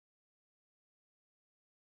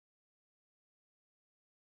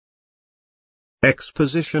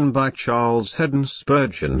Exposition by Charles Haddon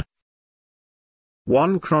Spurgeon.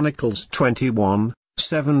 1 Chronicles 21,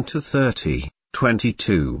 7-30,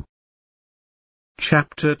 22.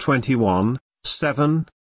 Chapter 21, 7.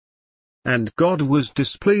 And God was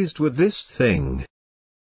displeased with this thing.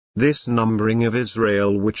 This numbering of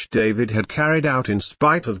Israel which David had carried out in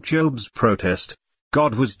spite of Job's protest,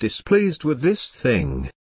 God was displeased with this thing.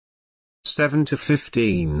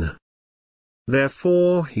 7-15.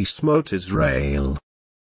 Therefore he smote Israel.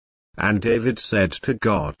 And David said to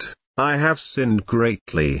God, I have sinned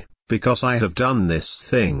greatly, because I have done this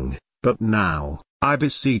thing, but now, I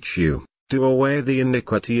beseech you, do away the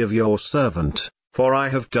iniquity of your servant, for I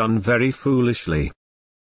have done very foolishly.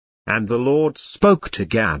 And the Lord spoke to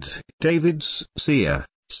Gad, David's seer,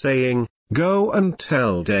 saying, Go and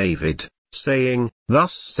tell David, saying,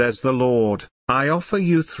 Thus says the Lord, I offer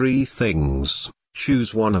you 3 things,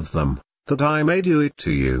 choose one of them, that I may do it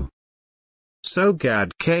to you. So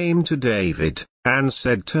Gad came to David, and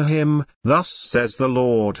said to him, Thus says the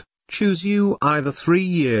Lord, choose you either 3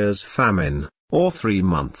 years' famine, or 3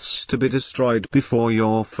 months to be destroyed before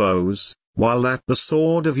your foes, while that the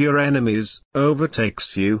sword of your enemies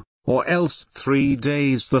overtakes you, or else 3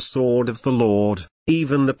 days the sword of the Lord,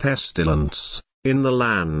 even the pestilence, in the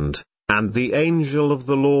land, and the angel of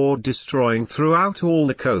the Lord destroying throughout all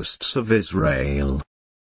the coasts of Israel.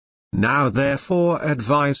 Now therefore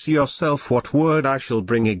advise yourself what word I shall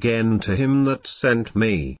bring again to him that sent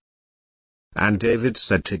me. And David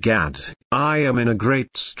said to Gad, I am in a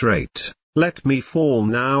great strait, let me fall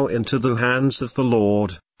now into the hands of the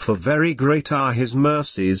Lord, for very great are his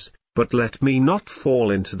mercies, but let me not fall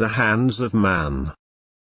into the hands of man.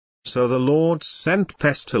 So the Lord sent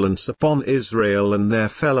pestilence upon Israel, and there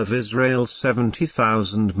fell of Israel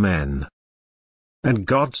 70,000 men. And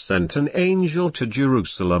God sent an angel to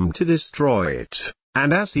Jerusalem to destroy it,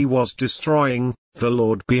 and as he was destroying, the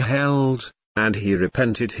Lord beheld, and he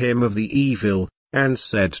repented him of the evil, and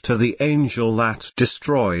said to the angel that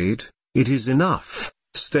destroyed, It is enough,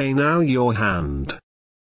 stay now your hand.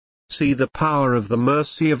 See the power of the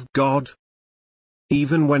mercy of God.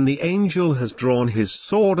 Even when the angel has drawn his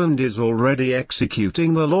sword and is already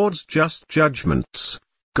executing the Lord's just judgments,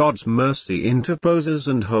 God's mercy interposes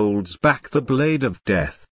and holds back the blade of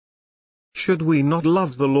death. Should we not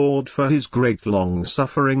love the Lord for his great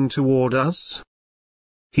long-suffering toward us?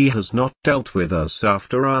 He has not dealt with us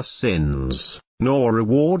after our sins, nor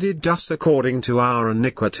rewarded us according to our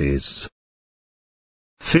iniquities.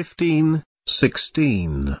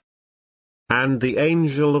 15:16. And the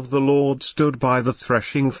angel of the Lord stood by the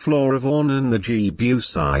threshing floor of Ornan the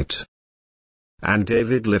Jebusite. And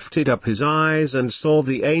David lifted up his eyes and saw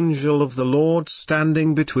the angel of the Lord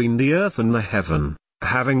standing between the earth and the heaven,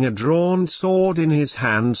 having a drawn sword in his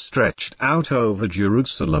hand stretched out over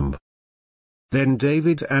Jerusalem. Then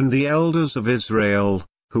David and the elders of Israel,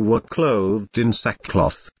 who were clothed in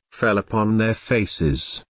sackcloth, fell upon their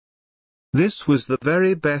faces. This was the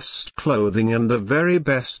very best clothing and the very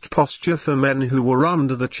best posture for men who were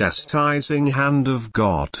under the chastising hand of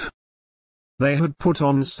God. They had put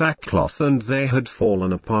on sackcloth and they had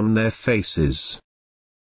fallen upon their faces.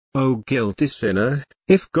 O guilty sinner,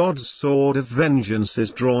 if God's sword of vengeance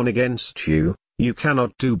is drawn against you, you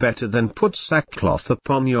cannot do better than put sackcloth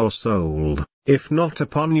upon your soul, if not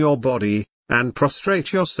upon your body, and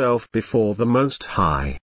prostrate yourself before the Most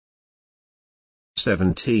High.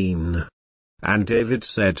 17. And David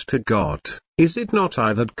said to God, Is it not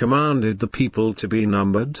I that commanded the people to be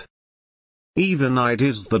numbered? Even it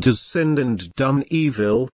is that has sinned and done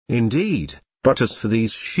evil, indeed, but as for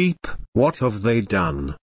these sheep, what have they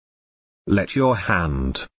done? Let your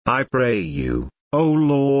hand, I pray you, O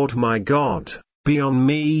Lord my God, be on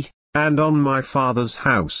me, and on my father's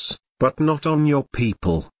house, but not on your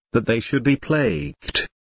people, that they should be plagued.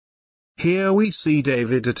 Here we see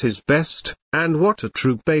David at his best, and what a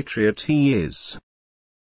true patriot he is.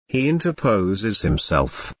 He interposes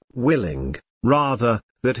himself, willing, rather,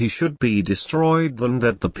 that he should be destroyed than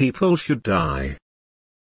that the people should die.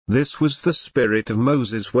 This was the spirit of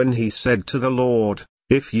Moses when he said to the Lord,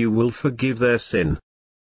 If you will forgive their sin.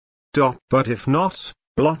 But if not,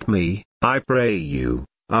 blot me, I pray you,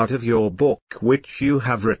 out of your book which you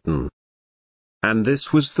have written. And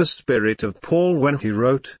this was the spirit of Paul when he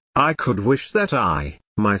wrote, I could wish that I,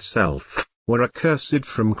 myself, were accursed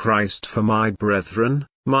from Christ for my brethren,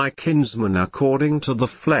 my kinsmen according to the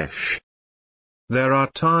flesh. There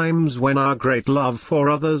are times when our great love for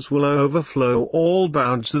others will overflow all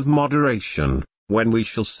bounds of moderation, when we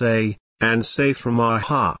shall say, and say from our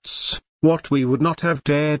hearts, what we would not have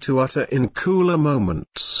dared to utter in cooler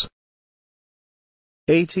moments.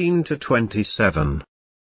 18-27.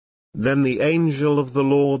 Then the angel of the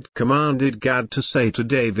Lord commanded Gad to say to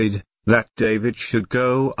David, that David should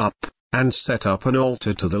go up, and set up an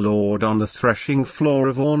altar to the Lord on the threshing floor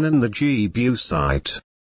of Ornan the Jebusite.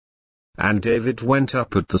 And David went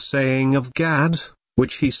up at the saying of Gad,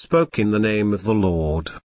 which he spoke in the name of the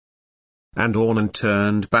Lord. And Ornan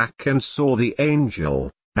turned back and saw the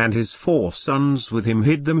angel, and his 4 sons with him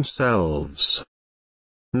hid themselves.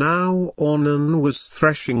 Now Ornan was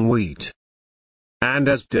threshing wheat. And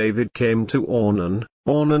as David came to Ornan,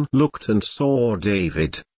 Ornan looked and saw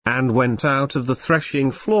David, and went out of the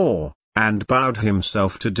threshing floor, and bowed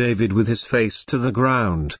himself to David with his face to the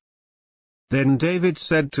ground. Then David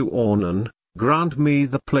said to Ornan, Grant me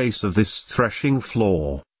the place of this threshing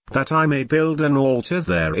floor, that I may build an altar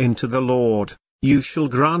therein to the Lord. You shall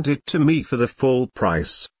grant it to me for the full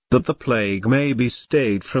price, that the plague may be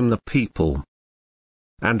stayed from the people.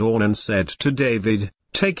 And Ornan said to David,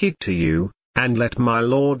 Take it to you, and let my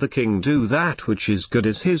lord the king do that which is good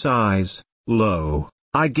as his eyes. Lo,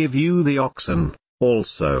 I give you the oxen,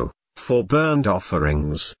 also, for burnt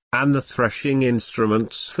offerings, and the threshing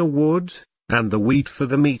instruments for wood, and the wheat for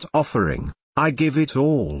the meat offering, I give it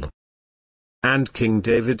all. And King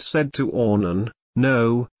David said to Ornan,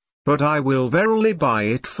 No, but I will verily buy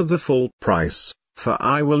it for the full price, for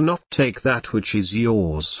I will not take that which is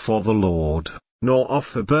yours for the Lord, nor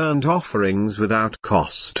offer burnt offerings without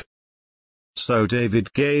cost. So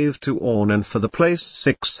David gave to Ornan for the place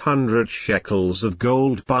 600 shekels of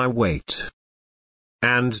gold by weight.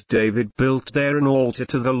 And David built there an altar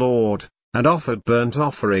to the Lord, and offered burnt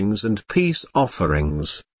offerings and peace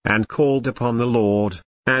offerings, and called upon the Lord,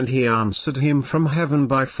 and he answered him from heaven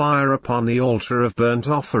by fire upon the altar of burnt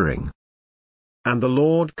offering. And the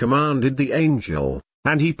Lord commanded the angel,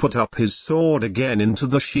 and he put up his sword again into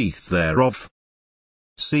the sheath thereof.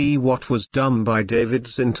 See what was done by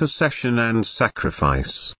David's intercession and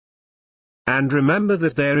sacrifice. And remember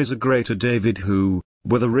that there is a greater David who,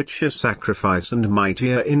 with a richer sacrifice and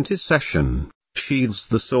mightier intercession, sheathes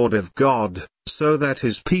the sword of God, so that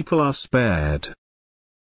his people are spared.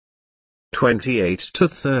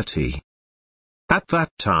 28-30. At that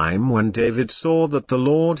time when David saw that the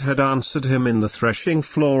Lord had answered him in the threshing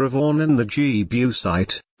floor of Ornan the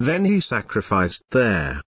Jebusite, then he sacrificed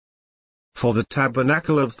there. For the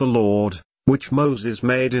tabernacle of the Lord, which Moses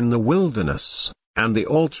made in the wilderness, and the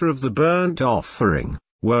altar of the burnt offering,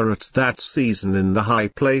 were at that season in the high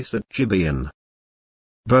place at Gibeon.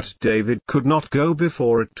 But David could not go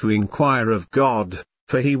before it to inquire of God,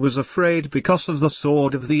 for he was afraid because of the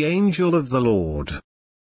sword of the angel of the Lord.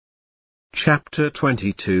 Chapter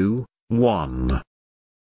 22, 1.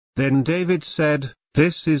 Then David said,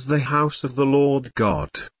 This is the house of the Lord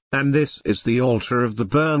God, and this is the altar of the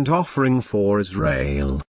burnt offering for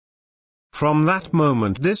Israel. From that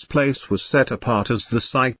moment this place was set apart as the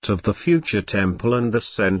site of the future temple and the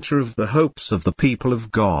center of the hopes of the people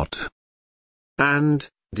of God. And,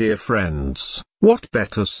 dear friends, what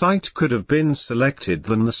better site could have been selected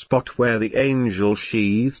than the spot where the angel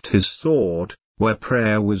sheathed his sword, where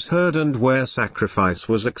prayer was heard and where sacrifice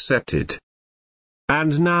was accepted?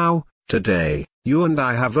 And now, today, you and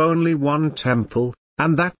I have only one temple,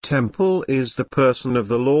 and that temple is the person of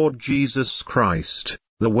the Lord Jesus Christ,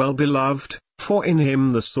 the well-beloved, for in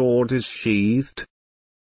him the sword is sheathed.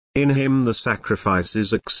 In him the sacrifice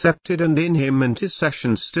is accepted and in him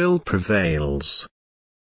intercession still prevails.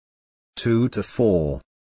 2-4.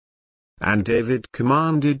 And David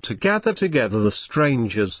commanded to gather together the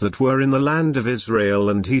strangers that were in the land of Israel,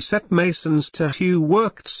 and he set masons to hew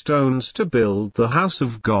worked stones to build the house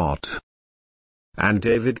of God. And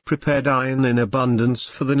David prepared iron in abundance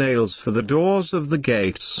for the nails for the doors of the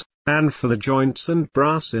gates, and for the joints and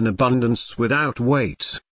brass in abundance without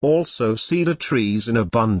weight, also cedar trees in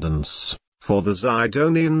abundance, for the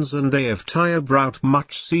Zidonians and they of Tyre brought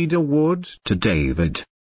much cedar wood to David.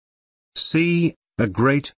 See, a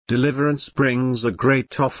great deliverance brings a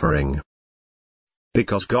great offering.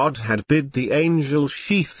 Because God had bid the angel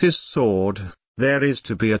sheath his sword, there is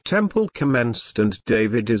to be a temple commenced and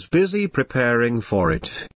David is busy preparing for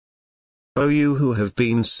it. O you who have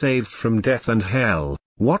been saved from death and hell,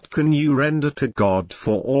 what can you render to God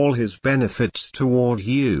for all his benefits toward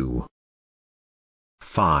you?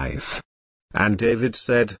 5. And David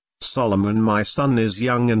said, Solomon my son is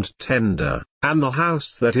young and tender, and the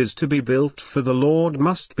house that is to be built for the Lord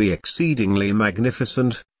must be exceedingly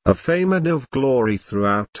magnificent, of fame and of glory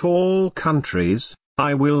throughout all countries.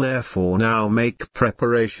 I will therefore now make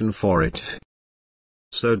preparation for it.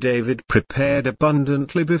 So David prepared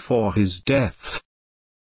abundantly before his death.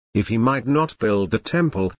 If he might not build the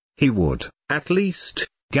temple, he would, at least,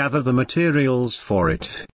 gather the materials for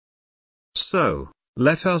it. So,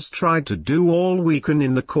 let us try to do all we can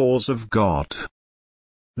in the cause of God.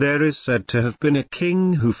 There is said to have been a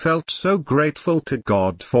king who felt so grateful to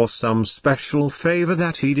God for some special favor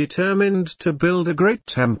that he determined to build a great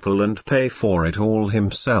temple and pay for it all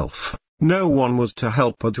himself. No one was to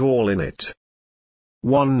help at all in it.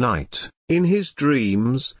 One night, in his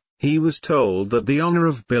dreams, he was told that the honor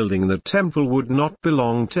of building the temple would not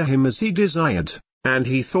belong to him as he desired, and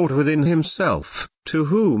he thought within himself, "To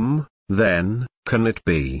whom, then, can it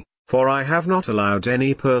be? For I have not allowed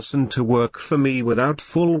any person to work for me without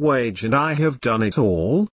full wage, and I have done it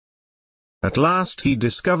all." At last he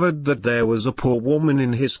discovered that there was a poor woman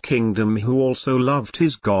in his kingdom who also loved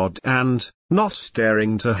his God, and, not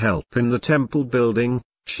daring to help in the temple building,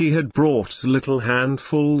 she had brought little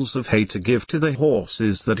handfuls of hay to give to the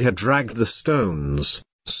horses that had dragged the stones,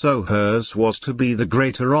 so hers was to be the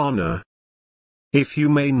greater honor. If you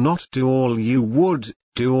may not do all you would,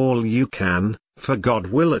 do all you can, for God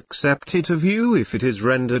will accept it of you if it is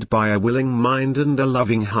rendered by a willing mind and a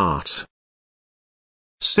loving heart.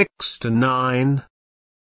 6-9.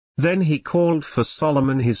 Then he called for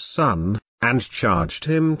Solomon his son, and charged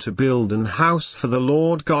him to build an house for the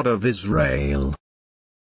Lord God of Israel.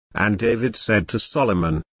 And David said to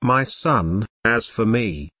Solomon, "My son, as for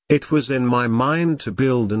me, it was in my mind to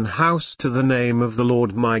build an house to the name of the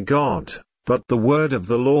Lord my God, but the word of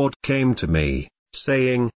the Lord came to me,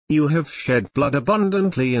 saying, You have shed blood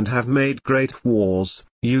abundantly and have made great wars.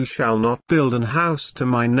 You shall not build an house to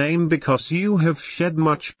my name because you have shed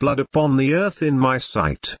much blood upon the earth in my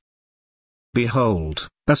sight. Behold,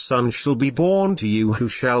 a son shall be born to you who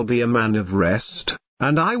shall be a man of rest,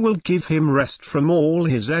 and I will give him rest from all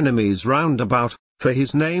his enemies round about, for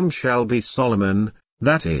his name shall be Solomon,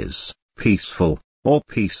 that is, peaceful, or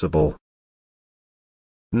peaceable."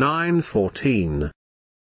 9:14.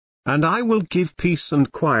 And I will give peace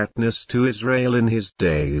and quietness to Israel in his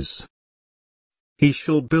days. He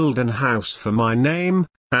shall build an house for my name,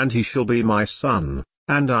 and he shall be my son,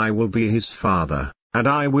 and I will be his father, and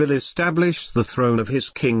I will establish the throne of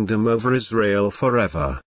his kingdom over Israel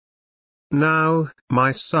forever. Now,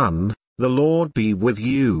 my son, the Lord be with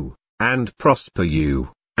you, and prosper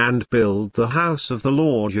you, and build the house of the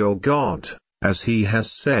Lord your God, as he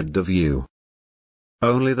has said of you.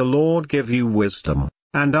 Only the Lord give you wisdom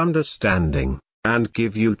and understanding, and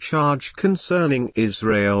give you charge concerning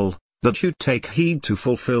Israel, that you take heed to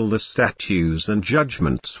fulfill the statutes and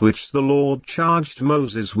judgments which the Lord charged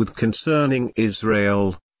Moses with concerning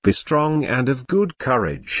Israel. Be strong and of good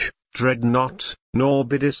courage, dread not, nor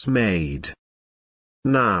be dismayed.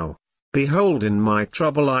 Now, behold, in my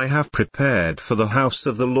trouble I have prepared for the house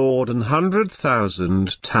of the Lord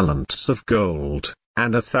 100,000 talents of gold,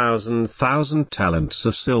 and 1,000,000 talents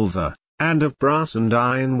of silver, and of brass and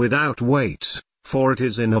iron without weight, for it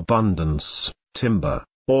is in abundance. Timber,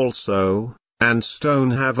 also, and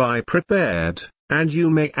stone have I prepared, and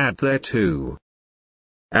you may add thereto.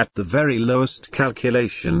 At the very lowest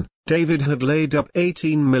calculation, David had laid up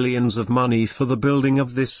 18 millions of money for the building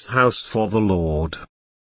of this house for the Lord.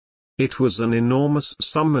 It was an enormous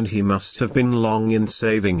sum and he must have been long in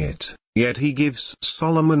saving it, yet he gives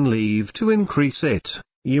Solomon leave to increase it.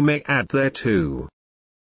 You may add thereto.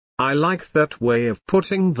 I like that way of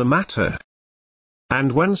putting the matter.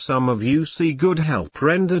 And when some of you see good help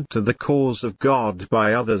rendered to the cause of God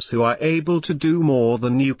by others who are able to do more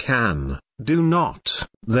than you can, do not,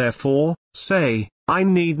 therefore, say, I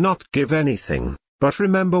need not give anything, but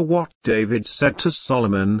remember what David said to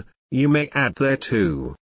Solomon, you may add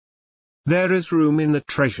thereto. There is room in the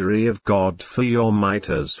treasury of God for your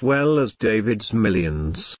might as well as David's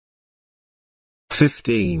millions.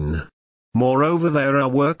 15. Moreover, there are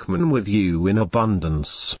workmen with you in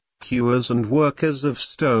abundance, hewers and workers of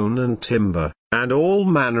stone and timber, and all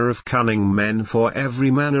manner of cunning men for every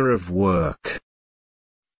manner of work.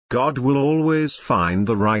 God will always find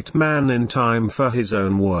the right man in time for his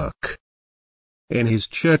own work. In his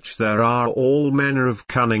church there are all manner of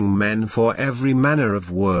cunning men for every manner of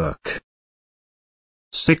work.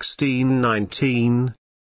 16:19.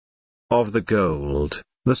 Of the gold,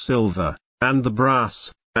 the silver, and the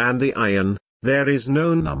brass, and the iron, there is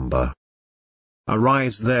no number.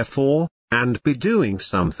 Arise therefore, and be doing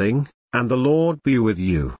something, and the Lord be with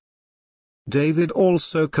you. David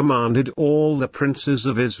also commanded all the princes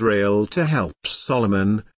of Israel to help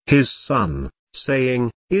Solomon, his son,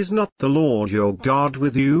 saying, Is not the Lord your God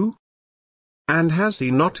with you? And has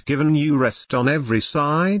he not given you rest on every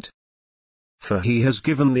side? For he has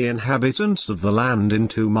given the inhabitants of the land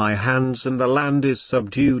into my hands, and the land is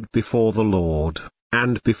subdued before the Lord,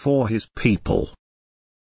 and before his people.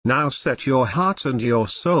 Now set your heart and your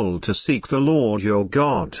soul to seek the Lord your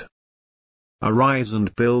God. Arise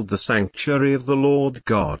and build the sanctuary of the Lord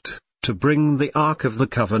God, to bring the ark of the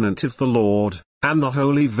covenant of the Lord, and the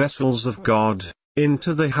holy vessels of God,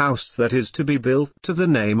 into the house that is to be built to the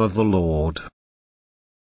name of the Lord.